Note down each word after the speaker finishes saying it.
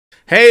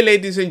Hey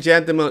ladies and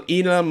gentlemen,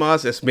 Elon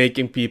Musk is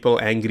making people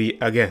angry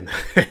again.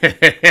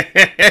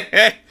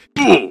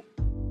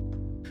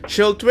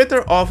 Should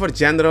Twitter offer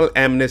general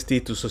amnesty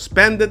to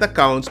suspended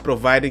accounts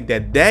providing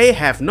that they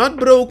have not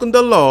broken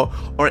the law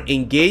or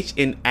engaged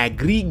in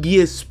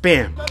egregious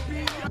spam?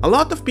 A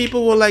lot of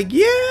people were like,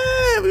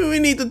 yeah, we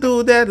need to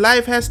do that.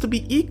 Life has to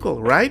be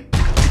equal, right?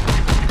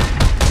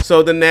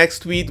 So the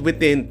next tweet,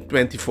 within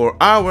 24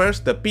 hours,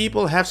 the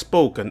people have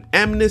spoken.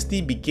 Amnesty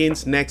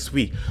begins next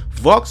week.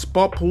 Vox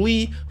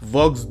Populi,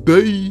 Vox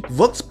Dei.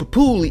 Vox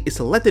Populi is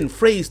a Latin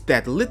phrase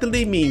that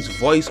literally means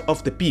voice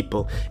of the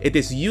people. It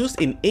is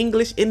used in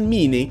English in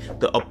meaning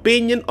the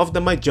opinion of the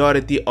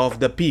majority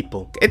of the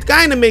people. It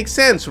kinda makes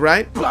sense,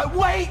 right? But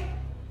wait!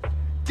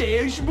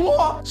 There's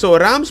more! So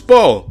Rams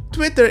Paul,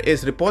 Twitter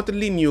is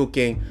reportedly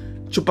nuking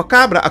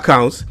Chupacabra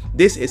accounts.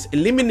 This is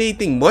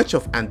eliminating much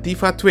of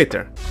Antifa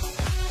Twitter.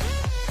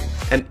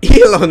 And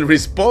Elon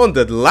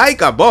responded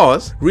like a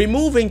boss,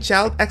 removing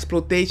child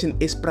exploitation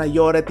is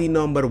priority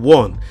number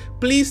 1.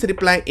 Please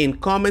reply in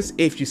comments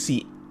if you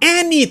see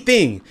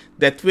anything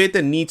that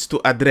Twitter needs to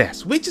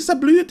address, which is a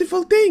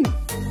beautiful thing.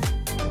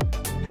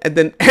 And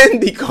then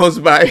Andy comes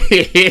by.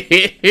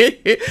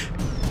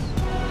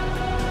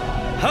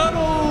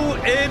 Hello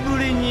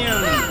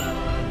everyone,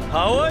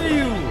 how are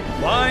you?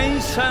 Fine,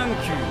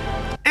 thank you.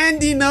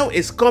 Andy now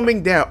is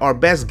coming there, our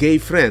best gay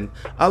friend.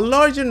 A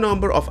larger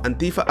number of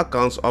Antifa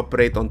accounts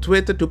operate on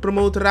Twitter to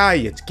promote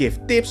riots,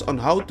 give tips on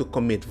how to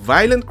commit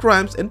violent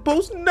crimes, and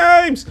post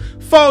names,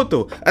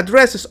 photo,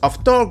 addresses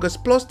of targets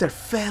plus their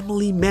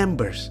family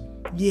members.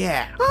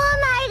 Yeah. Oh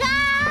my god!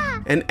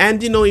 And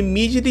Andy now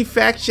immediately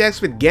fact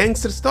checks with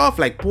gangster stuff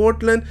like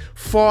Portland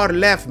far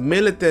left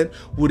militant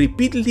who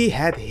repeatedly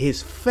had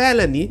his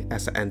felony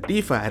as an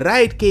Antifa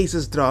riot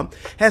cases dropped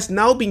has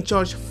now been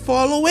charged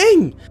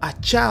following a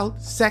child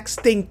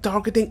sexting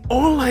targeting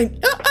online.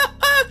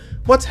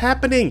 What's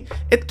happening?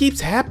 It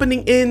keeps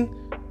happening in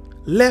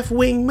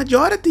left-wing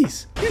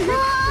majorities. I'm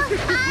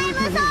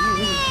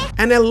sorry!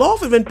 And I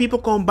love it when people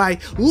come by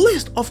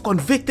list of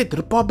convicted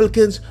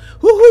Republicans,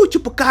 woohoo,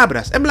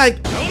 chupacabras. I'm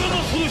like,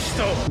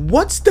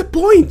 what's the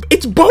point?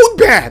 It's both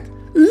bad,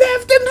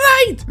 left and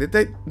right. Did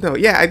I? No,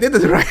 yeah, I did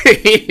it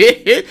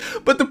right.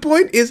 But the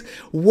point is,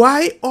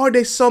 why are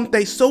they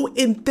sometimes so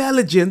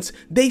intelligent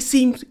they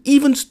seem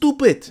even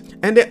stupid?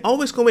 And they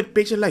always come with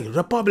pictures like,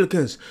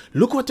 Republicans,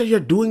 look what you're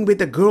doing with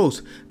the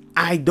girls.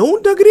 I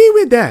don't agree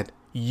with that.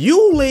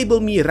 You label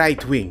me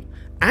right-wing.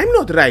 I'm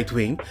not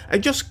right-wing, I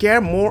just care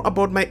more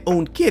about my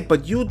own kid,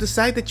 but you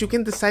decide that you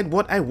can decide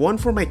what I want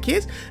for my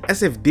kids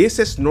as if this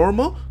is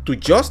normal to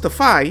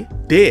justify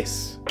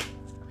this.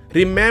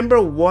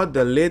 Remember what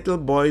the little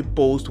boy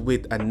posted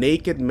with a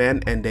naked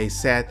man and they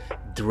said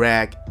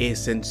drag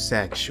isn't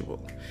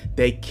sexual.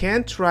 They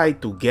can't try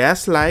to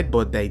gaslight,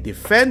 but they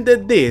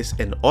defended this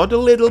and other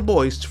little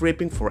boys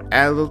stripping for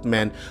adult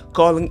men,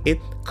 calling it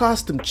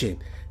costume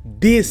chin.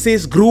 This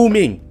is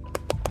grooming.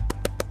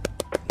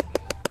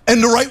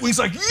 And the right wing's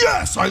like,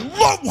 yes, I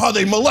love how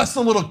they molest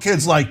the little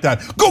kids like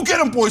that. Go get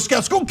them, Boy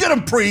Scouts, go get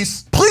them,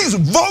 priests. Please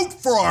vote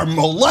for our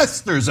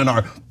molesters and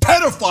our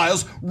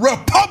pedophiles,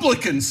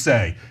 Republicans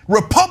say.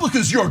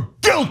 Republicans, you're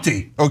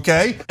guilty,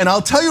 okay? And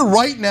I'll tell you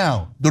right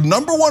now, the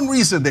 #1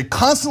 reason they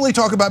constantly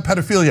talk about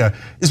pedophilia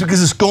is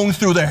because it's going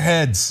through their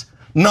heads.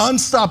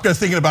 Non-stop, they're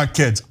thinking about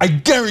kids, I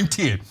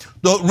guarantee it.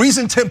 The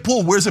reason Tim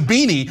Pool wears a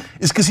beanie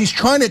is because he's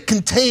trying to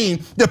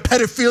contain the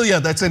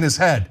pedophilia that's in his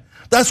head.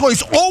 That's why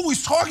he's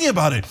always talking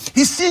about it.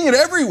 He's seeing it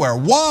everywhere.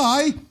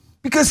 Why?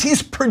 Because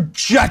he's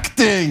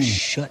projecting.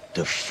 Shut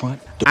the front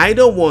door. I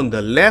don't want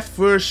the left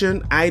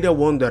version, I don't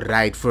want the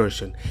right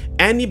version.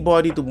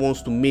 Anybody that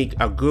wants to make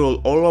a girl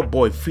or a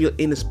boy feel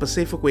in a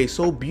specific way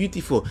so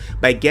beautiful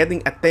by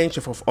getting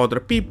attention from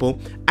other people,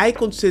 I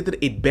consider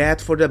it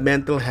bad for the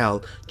mental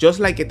health. Just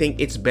like I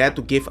think it's bad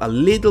to give a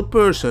little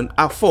person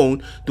a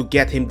phone to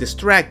get him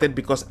distracted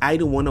because I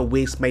don't want to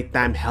waste my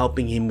time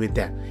helping him with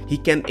that. He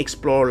can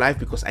explore life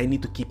because I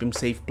need to keep him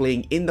safe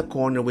playing in the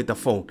corner with the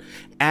phone.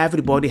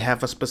 Everybody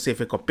have a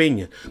specific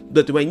opinion.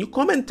 But when you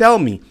come and tell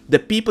me the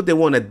people that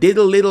want to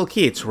diddle little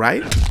kids,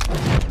 right?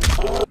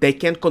 They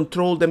can't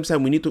control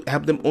themselves. We need to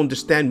help them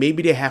understand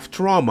maybe they have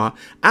trauma.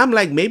 I'm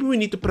like, maybe we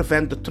need to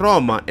prevent the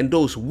trauma, and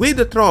those with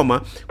the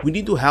trauma, we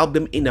need to help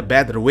them in a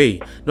better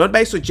way. Not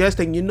by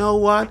suggesting, you know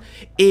what,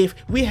 if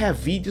we have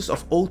videos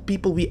of old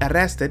people we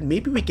arrested,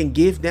 maybe we can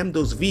give them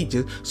those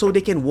videos so they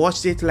can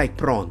watch it like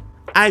prawn.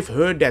 I've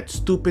heard that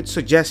stupid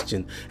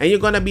suggestion, and you're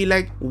gonna be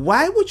like,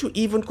 why would you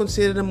even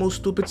consider the most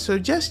stupid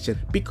suggestion?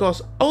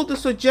 Because all the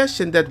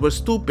suggestions that were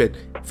stupid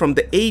from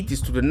the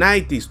 80s to the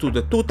 90s to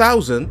the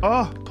 2000s,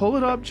 Oh, pull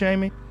it up,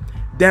 Jamie.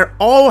 they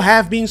all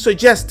have been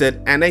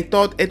suggested and I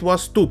thought it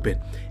was stupid.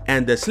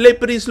 And the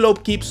slippery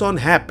slope keeps on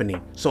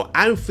happening. So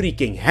I'm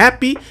freaking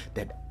happy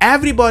that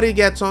everybody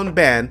gets on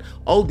ban,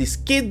 all these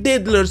kid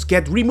diddlers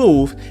get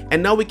removed,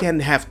 and now we can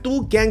have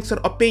two gangster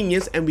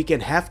opinions and we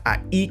can have a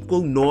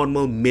equal,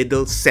 normal,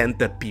 middle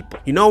center people.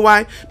 You know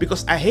why?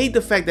 Because I hate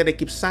the fact that I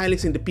keep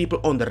silencing the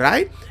people on the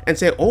right and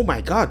say, oh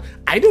my god,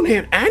 I don't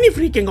have any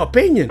freaking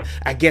opinion.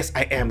 I guess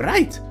I am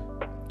right.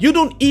 You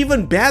don't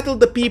even battle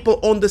the people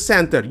on the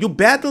center. You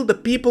battle the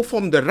people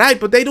from the right,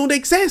 but they don't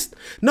exist.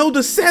 No,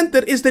 the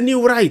center is the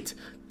new right.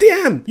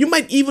 Damn, you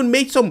might even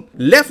make some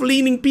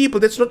left-leaning people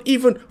that's not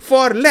even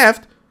far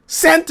left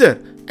center.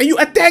 And you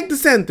attack the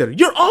center.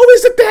 You're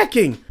always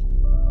attacking.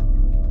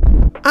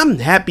 I'm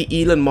happy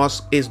Elon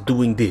Musk is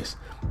doing this.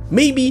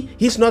 Maybe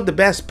he's not the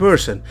best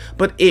person,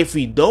 but if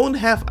we don't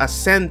have a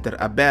center,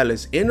 a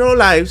balance in our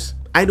lives,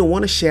 I don't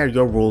want to share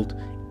your world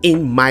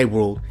in my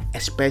world,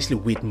 especially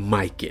with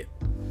my kid.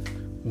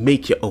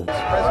 Make your own.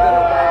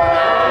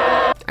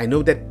 I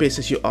know that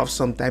pisses you off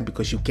sometimes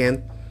because you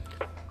can't.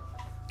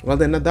 Well,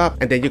 then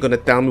adopt. And then you're gonna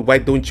tell me, why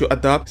don't you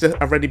adopt? I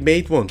already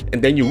made one.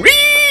 And then you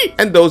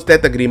and those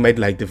that agree might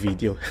like the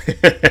video.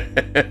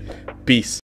 Peace.